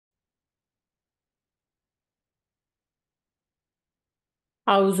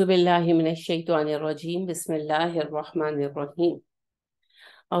أعوذ بالله من الشيطان الرجيم بسم الله الرحمن الرحيم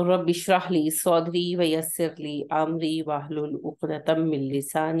رب اشرح لي صدري ويسر لي أمري واحلل عقدة من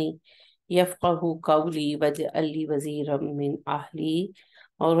لساني يفقه قولي واجعل لي وزيرا من أهلي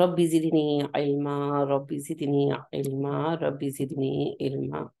رب زدني علما رب زدني علما رب زدني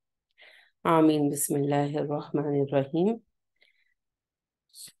علما آمين بسم الله الرحمن الرحيم.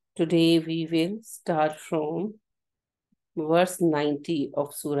 Today we will start from verse 90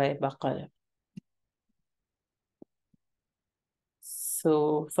 of Surah-Al-Baqarah.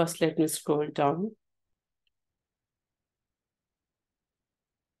 So first let me scroll down.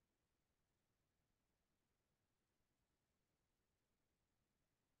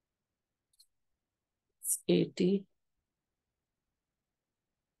 It's 80.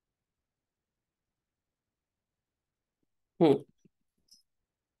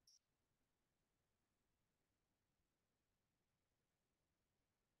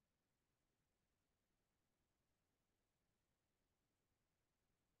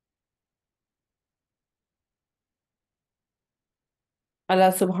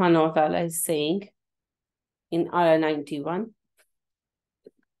 Allah subhanahu wa ta'ala is saying in ayah 91,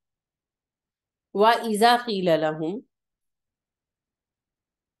 وَإِذَا قِيلَ لَهُمْ,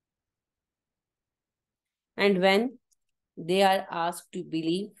 and when they are asked to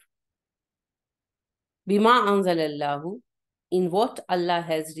believe, بِمَا أَنزَلَ اللَّهُ, in what Allah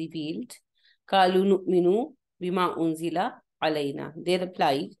has revealed, قَالُوا نُؤْمِنُوا بِمَا أُنزِلَ عَلَيْنَا, they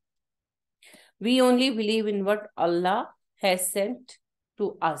replied, we only believe in what Allah has sent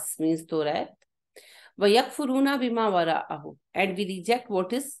to us, means Torah, وَيَكْفُرُونَ بِمَا وَرَاءَهُ, and we reject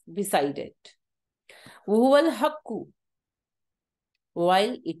what is beside it. وَهُوَ الْحَقُّ,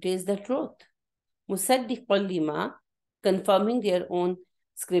 while it is the truth. مُصَدِّقًا لِمَا, confirming their own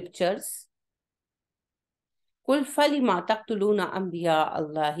scriptures. قُلْ فَلِمَا تَقْتُلُونَ أَنْبِيَاءَ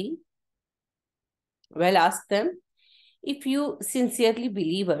اللَّهِ, well, ask them, if you sincerely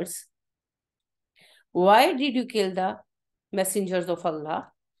believers, why did you kill the messengers of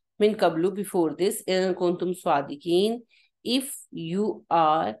Allah? Min qablu, before this, in kuntum swadiqeen, if you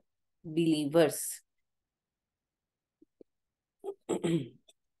are believers.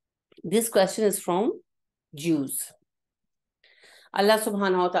 This question is from Jews. Allah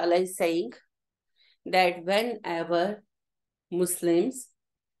subhanahu wa ta'ala is saying that whenever Muslims,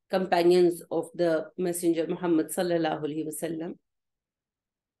 companions of the Messenger Muhammad sallallahu alaihi wasallam,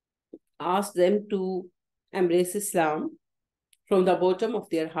 ask them to embrace Islam from the bottom of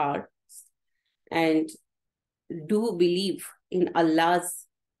their hearts and do believe in Allah's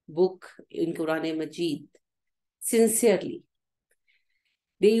book, in Quran Majid, sincerely,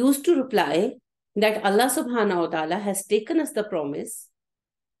 they used to reply that Allah subhanahu wa ta'ala has taken us the promise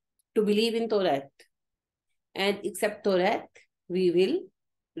to believe in Torah, and except Torah, we will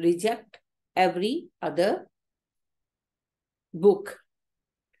reject every other book.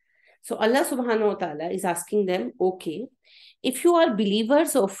 So Allah subhanahu wa ta'ala is asking them, okay, if you are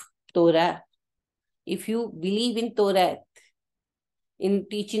believers of Torah, if you believe in Torah, in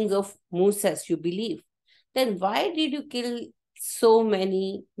teachings of Moses, you believe, then why did you kill so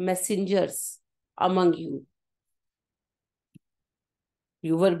many messengers among you?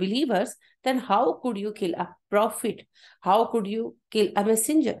 You were believers, then how could you kill a prophet? How could you kill a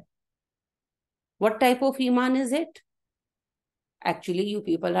messenger? What type of iman is it? Actually, you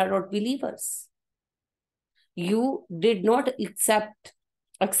people are not believers. You did not accept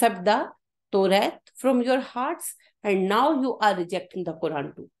the Torah from your hearts, and now you are rejecting the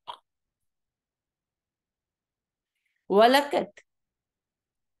Quran too. وَلَقَدْ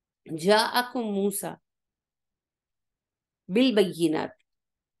جَاءَكُمْ مُوسَى بِالْبَيِّنَاتِ,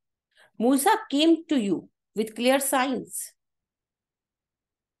 Musa came to you with clear signs.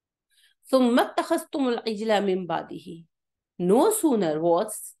 ثُمَّ اتَّخَذْتُمُ الْعِجْلَ مِنْ بَعْدِهِ, no sooner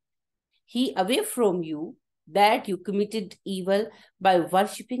was he away from you that you committed evil by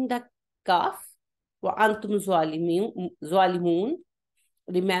worshipping the calf. وَأَنْتُمْ ظَالِمُونَ,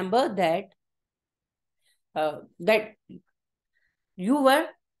 remember that you were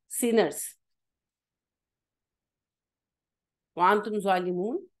sinners. وَأَنْتُمْ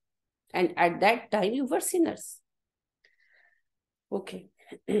ظَالِمُونَ, and at that time you were sinners. Okay.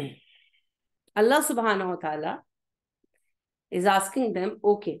 Allah subhanahu wa ta'ala is asking them,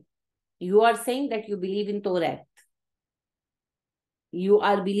 okay, you are saying that you believe in Torah. You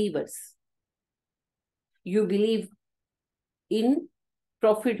are believers. You believe in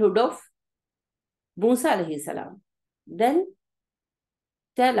prophethood of Musa alayhi salam. Then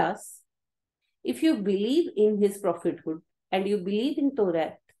tell us, if you believe in his prophethood and you believe in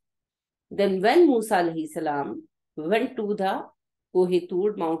Torah, then when Musa alayhi salam went to the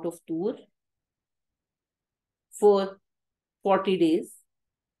Tur, Mount of Tur, for 40 days.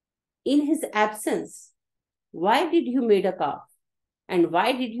 In his absence, why did you made a calf? And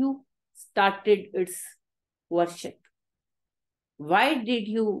why did you started its worship? Why did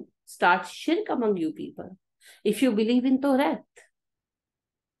you start shirk among you people? If you believe in Torah,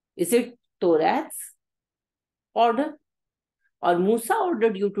 is it Torah's order? Or Musa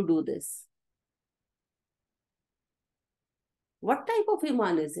ordered you to do this? What type of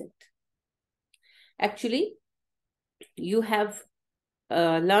iman is it? Actually, you have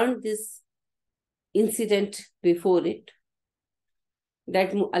learned this incident before it,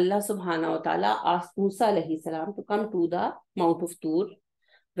 that Allah subhanahu wa ta'ala asked Musa alayhi salam to come to the Mount of Tur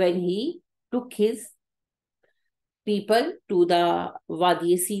when he took his people to the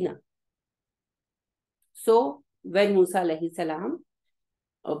Wadi Sina. So when Musa alayhi salam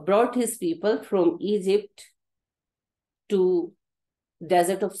brought his people from Egypt to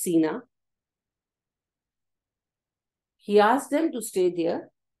desert of Sina, he asked them to stay there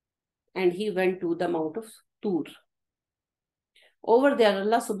and he went to the Mount of Tur. Over there,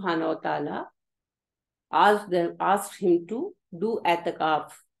 Allah subhanahu wa ta'ala asked him to do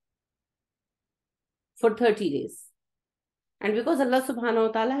atakaf for 30 days. And because Allah subhanahu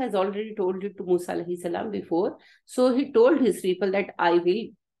wa ta'ala has already told it to Musa alayhi salam before, so he told his people that I will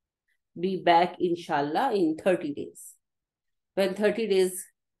be back inshallah in 30 days. When 30 days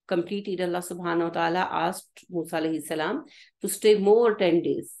completed, Allah subhanahu wa ta'ala asked Musa alayhi salam to stay more 10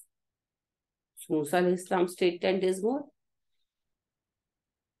 days. So Musa alayhi salam stayed 10 days more.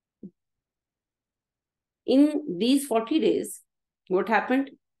 In these 40 days, what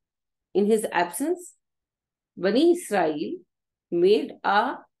happened? In his absence, Bani Israel made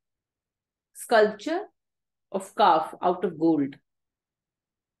a sculpture of calf out of gold.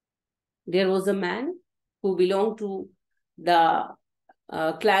 There was a man who belonged to the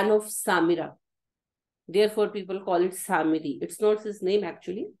clan of Samira. Therefore, people call it Samiri. It's not his name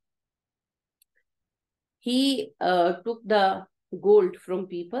actually. He took the gold from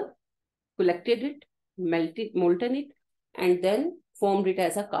people, collected it, molten it, and then formed it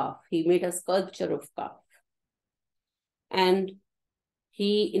as a calf. He made a sculpture of calf. And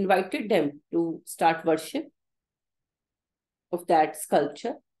he invited them to start worship of that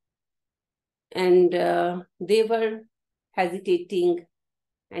sculpture. And they were hesitating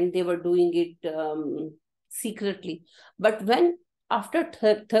and they were doing it secretly. But when after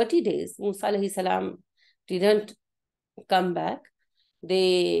 30 days, Musa alayhi salam didn't come back,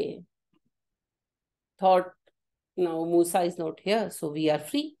 they thought, no, Musa is not here, so we are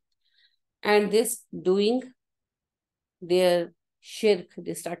free. And this doing their shirk,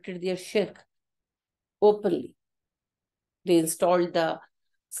 they started their shirk openly. They installed the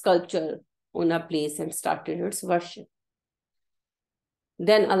sculpture on a place and started its worship.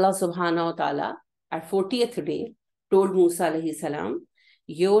 Then Allah subhanahu wa ta'ala at 40th day told Musa alayhi salam,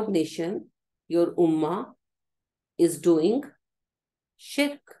 your nation, your ummah is doing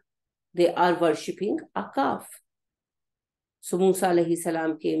shirk. They are worshipping a calf. So Musa alayhi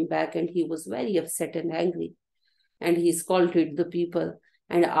salam came back and he was very upset and angry. And he scolded the people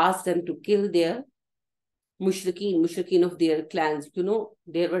and asked them to kill their mushrikeen of their clans. You know,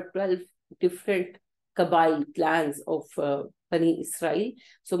 there were 12 different Qabail clans of Bani Israel.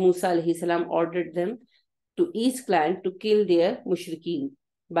 So Musa alayhi salam ordered them to each clan to kill their mushrikeen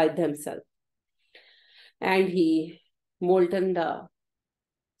by themselves. And he molten the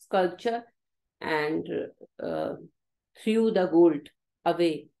sculpture and threw the gold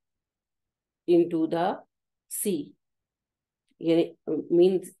away into the sea. It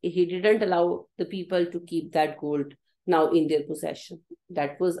means he didn't allow the people to keep that gold now in their possession.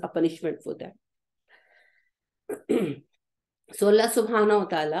 That was a punishment for them. So Allah subhanahu wa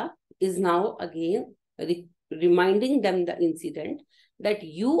ta'ala is now again reminding them the incident that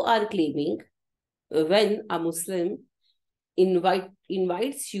you are claiming when a Muslim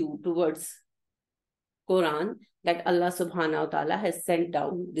invites you towards Quran that Allah subhanahu wa ta'ala has sent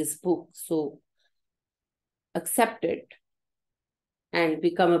down this book. So accept it and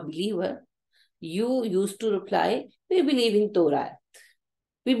become a believer. You used to reply, we believe in Torah.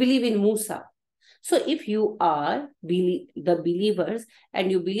 We believe in Musa. So if you are the believers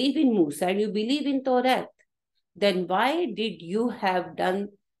and you believe in Musa and you believe in Torah, then why did you have done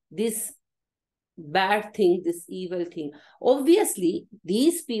this bad thing, this evil thing? Obviously,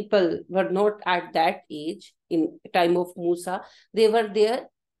 these people were not at that age in time of Musa. They were their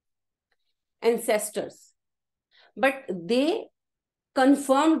ancestors. But they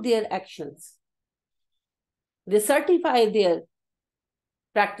confirmed their actions. They certify their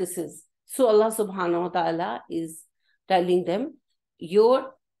practices. So Allah subhanahu wa ta'ala is telling them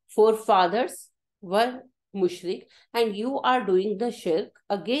your forefathers were mushrik and you are doing the shirk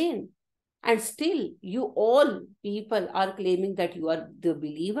again. And still, you all people are claiming that you are the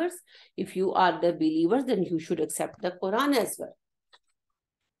believers. If you are the believers, then you should accept the Quran as well.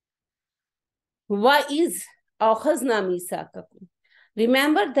 Why is أَخَذْنَا مِيثَاقَكُمْ?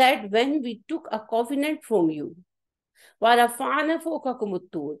 Remember that when we took a covenant from you, وَرَفَعْنَا فَوْقَكُمُ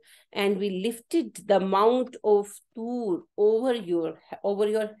الطُّورَ, and we lifted the mount of Tur over your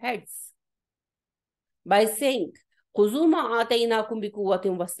heads by saying, خُذُوا مَا آتَيْنَاكُمْ بِقُوَّةٍ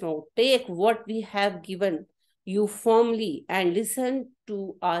وَاسْمَعُوا, take what we have given you firmly and listen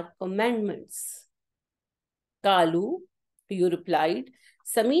to our commandments. قَالُوا, you replied,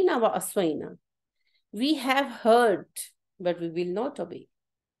 سَمِينَا وَأَصْوَيْنَا, we have heard, but we will not obey.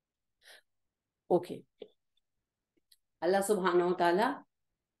 Okay. Allah subhanahu wa ta'ala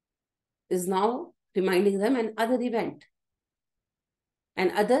is now reminding them another event,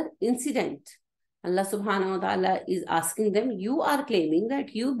 another incident. Allah subhanahu wa ta'ala is asking them, you are claiming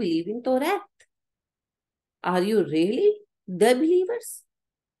that you believe in Torah. Are you really the believers?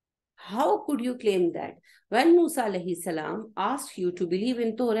 How could you claim that? When Musa alayhi salam asked you to believe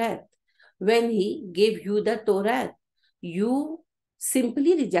in Torah, when he gave you the Torah, you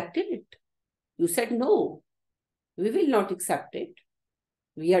simply rejected it. You said, no, we will not accept it.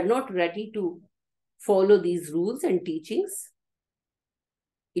 We are not ready to follow these rules and teachings.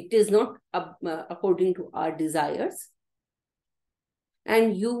 It is not according to our desires.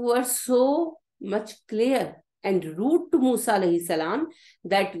 And you were so much clear and rude to Musa alayhi salam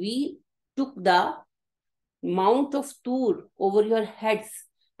that we took the mount of Tur over your heads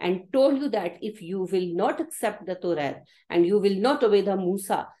and told you that if you will not accept the Torah and you will not obey the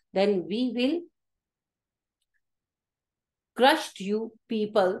Musa, then we will crush you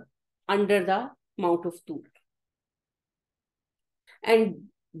people under the mount of Tur. And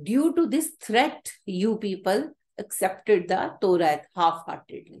due to this threat, you people accepted the Torah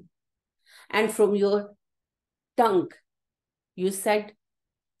half-heartedly. And from your tongue, you said,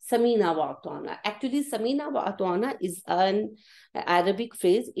 Samina wa atwana. Actually, Samina wa atwana is an Arabic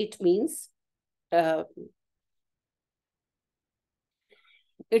phrase. It means,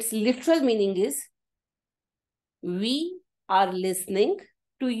 its literal meaning is, we are listening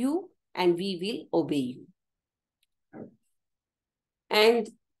to you and we will obey you. And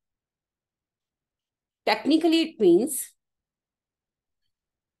technically it means,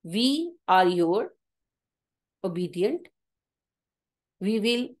 we are your obedient. We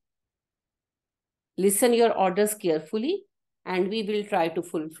will listen your orders carefully and we will try to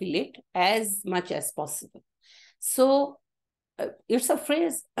fulfill it as much as possible. So it's a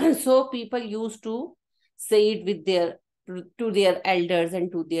phrase. So people used to say it to their elders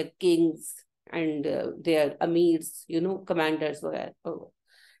and to their kings and their amirs, commanders,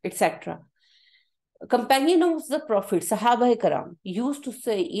 etc. Companion of the Prophet, Sahaba-i-Karam, used to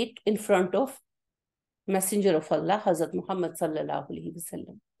say it in front of Messenger of Allah, Hazrat Muhammad sallallahu alaihi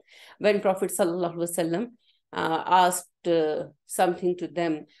wasallam. When Prophet sallallahu alaihi wasallam asked something to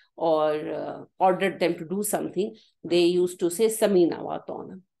them or ordered them to do something, they used to say, Samina wa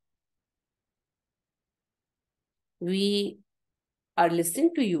ata'na. We are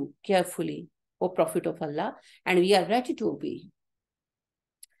listening to you carefully, O Prophet of Allah, and we are ready to obey.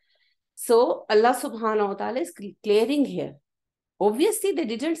 So Allah subhanahu wa ta'ala is clearing here. Obviously, they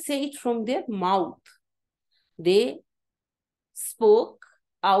didn't say it from their mouth. They spoke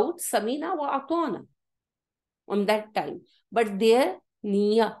out Samina wa ata'na on that time. But their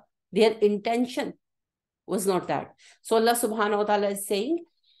niyyah, their intention was not that. So Allah subhanahu wa ta'ala is saying,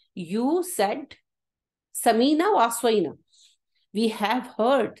 you said Samina wa aswaina. We have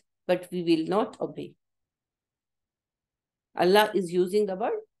heard, but we will not obey. Allah is using the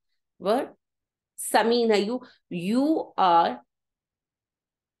word Samina. You are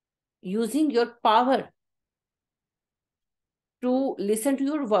using your power to listen to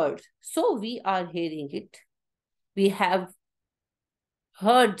your words. So we are hearing it. We have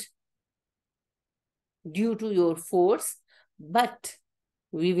heard due to your force, but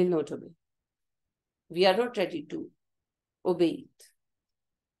we will not obey. We are not ready to obey it.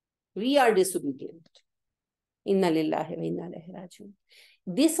 We are disobedient. Inna lillahi wa inna ilaihi raji'un.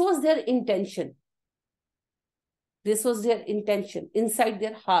 This was their intention. This was their intention inside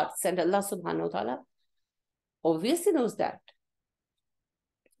their hearts, and Allah subhanahu wa ta'ala obviously knows that.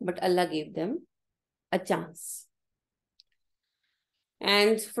 But Allah gave them a chance.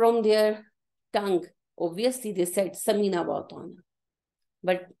 And from their tongue, obviously they said, Samina wa ata'na.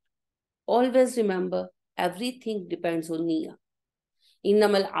 But always remember, everything depends on niyyah.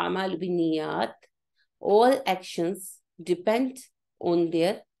 Innamal a'mal binniyat. All actions depend on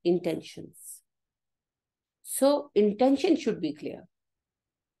their intentions. So intention should be clear.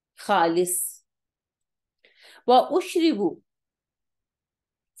 Khalis. Wa ushribu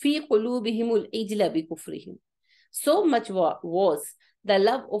fi qulubihimul ijla bi kufrihim. So much was the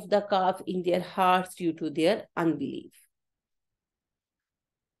love of the calf in their hearts due to their unbelief.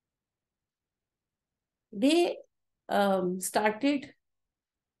 They started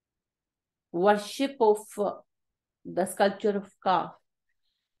worship of the sculpture of calf.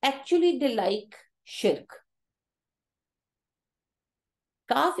 Actually, they like shirk.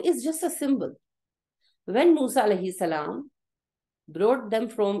 Calf is just a symbol. When Musa alayhi salam brought them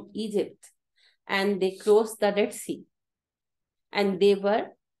from Egypt and they crossed the Red Sea and they were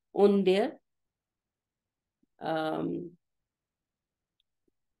on their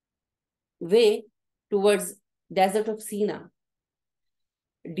way towards desert of Sinai.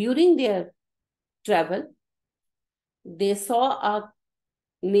 During their travel, they saw a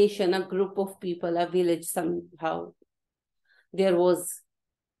nation, a group of people, a village somehow. There was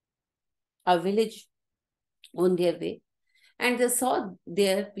a village on their way, and they saw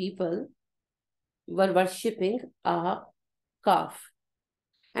their people were worshipping a calf.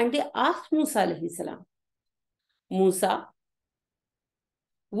 And they asked Musa alayhi salam, Musa,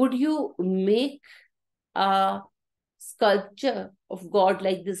 would you make a sculpture of God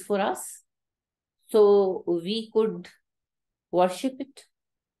like this for us so we could worship it?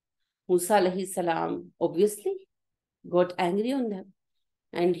 Musa alayhi salam obviously got angry on them,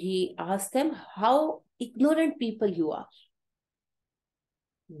 and he asked them how ignorant people you are.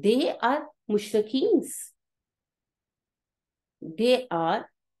 They are mushrikeens. They are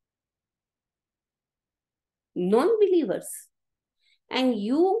non-believers, and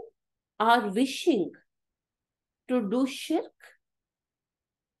you are wishing to do shirk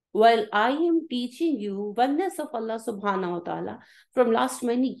while I am teaching you oneness of Allah subhanahu wa ta'ala from last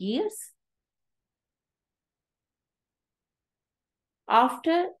many years.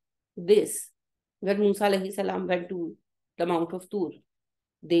 After this, when Musa alayhi salam went to the Mount of Tur,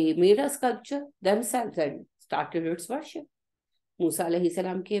 they made a sculpture themselves and started its worship. Musa alayhi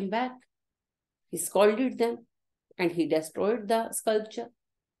salam came back. He scolded them and he destroyed the sculpture.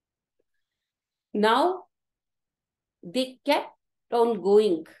 Now, they kept on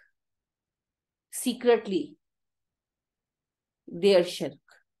going secretly their shirk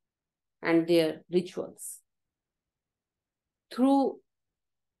and their rituals. Through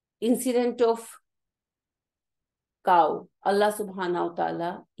incident of cow, Allah subhanahu wa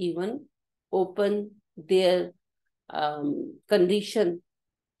ta'ala even opened their condition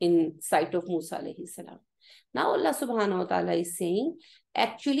in sight of Musa alayhi salam. Now Allah subhanahu wa ta'ala is saying,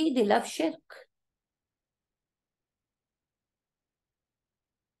 actually they love shirk.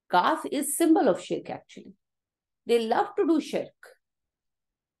 Calf is symbol of shirk actually. They love to do shirk.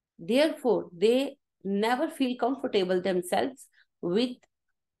 Therefore, they never feel comfortable themselves with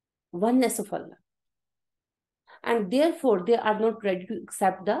oneness of Allah. And therefore, they are not ready to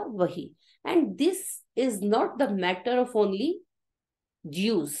accept the wahi. And this is not the matter of only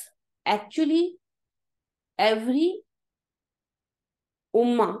Jews. Actually, every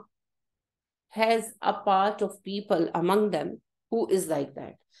ummah has a part of people among them who is like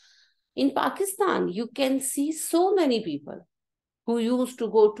that. In Pakistan, you can see so many people who used to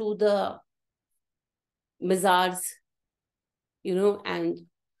go to the mazars, and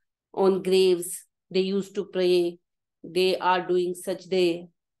on graves, they used to pray. They are doing sajdas,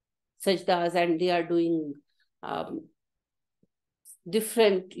 and they are doing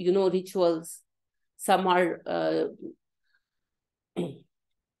different, rituals. Some are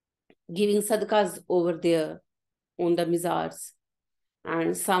giving sadaqas over there on the mazars,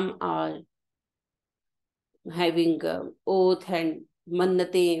 and some are having oath and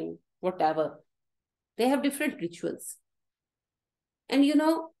mannate, whatever. They have different rituals. And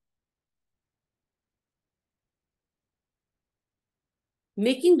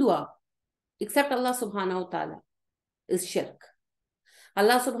making dua except Allah subhanahu wa ta'ala is shirk.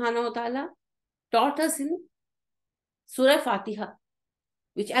 Allah subhanahu wa ta'ala taught us in Surah-Fatiha,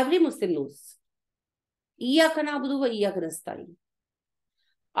 which every Muslim knows. Iyyaka na'budu wa iyyaka nasta'in.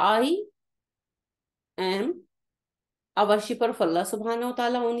 I am a worshipper of Allah subhanahu wa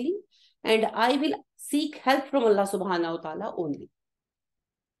ta'ala only, and I will seek help from Allah subhanahu wa ta'ala only.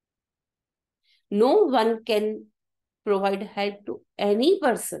 No one can provide help to any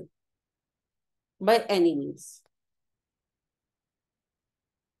person by any means.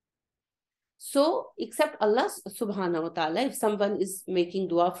 So, except Allah subhanahu wa ta'ala, if someone is making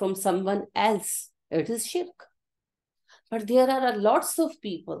dua from someone else, it is shirk. But there are lots of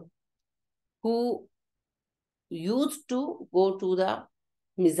people who used to go to the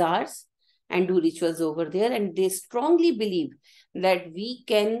mizars and do rituals over there, and they strongly believe that we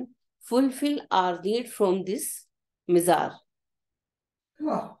can fulfill our need from this mizar.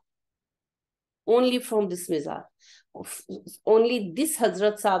 Only from this mizar. Only this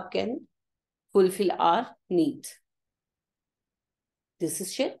Hazrat Saab can fulfill our need. This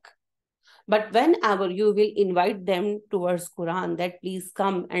is shirk. But whenever you will invite them towards Quran, that please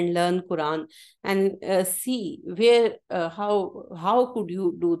come and learn Quran and see where, how could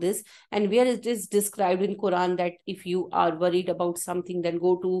you do this, and where it is described in Quran that if you are worried about something, then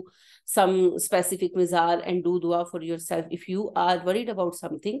go to some specific mizar and do dua for yourself. If you are worried about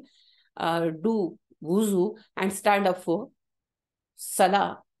something, do wuzu and stand up for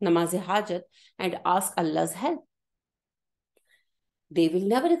salah, namaz-e-hajat, and ask Allah's help. They will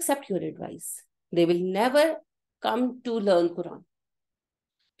never accept your advice. They will never come to learn Quran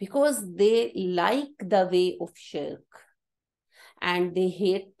because they like the way of shirk and they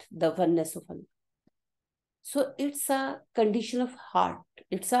hate the oneness of Allah. So it's a condition of heart.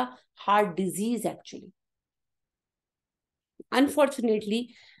 It's a heart disease actually.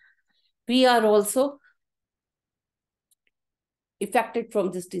 Unfortunately, we are also affected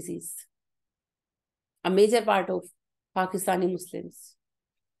from this disease. A major part of Pakistani Muslims.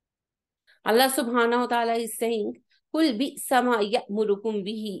 Allah subhanahu wa ta'ala is saying, Kul bi'sama ya'murukum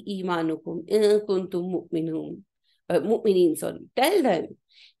bihi imanukum in kuntum mu'mineen. Tell them,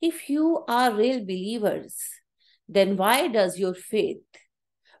 if you are real believers, then why does your faith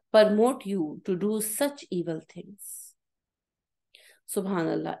promote you to do such evil things?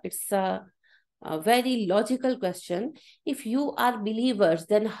 Subhanallah, it's a very logical question. If you are believers,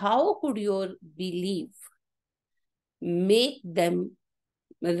 then how could your belief make them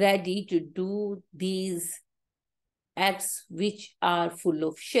ready to do these acts which are full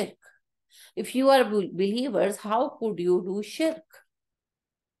of shirk? If you are believers, how could you do shirk?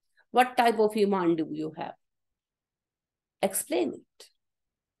 What type of iman do you have? Explain it.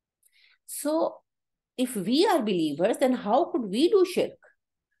 So, if we are believers, then how could we do shirk?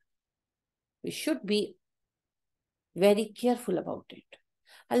 We should be very careful about it.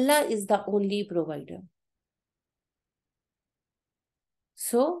 Allah is the only provider.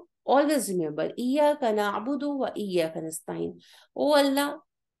 So, always remember, Iyyaka na'budu wa iyyaka nasta'in. Oh Allah,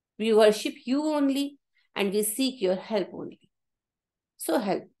 we worship you only and we seek your help only. So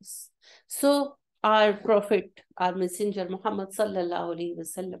help us. So our Prophet, our Messenger Muhammad sallallahu alaihi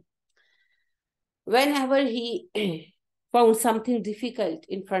wasallam, whenever he found something difficult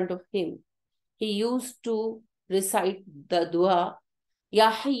in front of him, he used to recite the dua,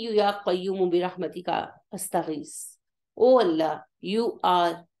 Ya Hayyu Ya Qayyumu bi rahmatika astaghis. Oh Allah, you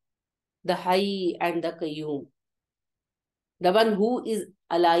are the Hayy and the Qayyum, the one who is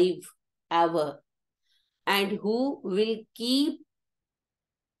alive ever and who will keep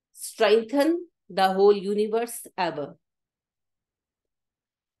strengthen the whole universe ever.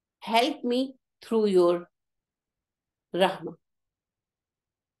 Help me through your rahmah,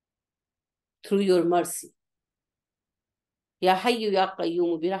 through your mercy. Ya Hayyu Ya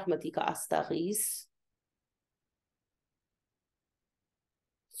Qayyumu bi rahmatika astaghis.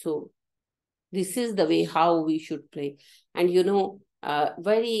 So this is the way how we should pray. And you know,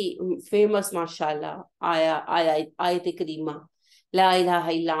 very famous, mashallah, ayat-e karima. La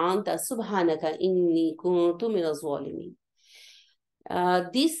ilaha illa anta subhanaka inni kuntu minaz zalimin.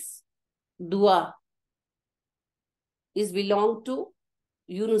 This dua is belong to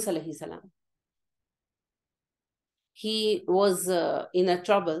Yunus alayhi salam. He was in a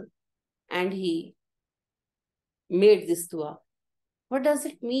trouble and he made this dua. What does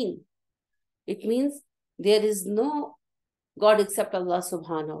it mean? It means there is no God except Allah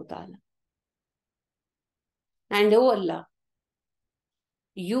subhanahu wa ta'ala. And oh Allah,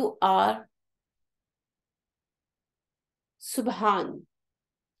 you are Subhan.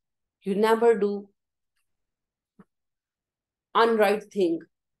 You never do unright thing.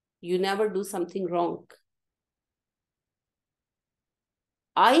 You never do something wrong.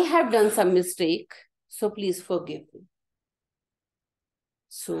 I have done some mistake, so please forgive me.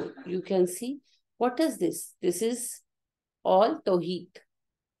 So you can see, what is this? This is all Tawheed.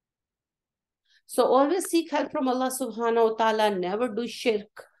 So always seek help from Allah subhanahu wa ta'ala, never do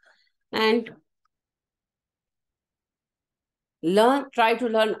shirk, and try to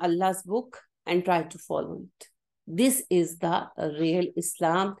learn Allah's book and try to follow it. This is the real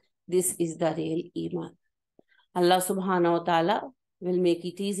Islam. This is the real Iman. Allah subhanahu wa ta'ala will make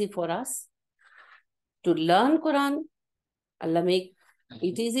it easy for us to learn Quran. Allah make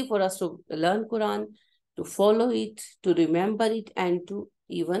it easy for us to learn Quran, to follow it, to remember it, and to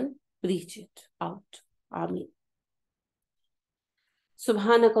even preach it out. Ameen.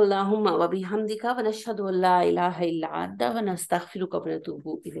 सुब्हानकल्लाहुम्मा व बिहम्दिका व नशहदु अल्ला इलाहा इल्ला अंता व नस्तगफिरुका व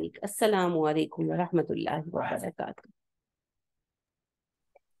नतूबु इलैक। अस्सलामु अलैकुम व रहमतुल्लाहि व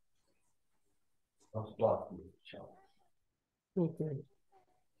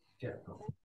बरकातुहू।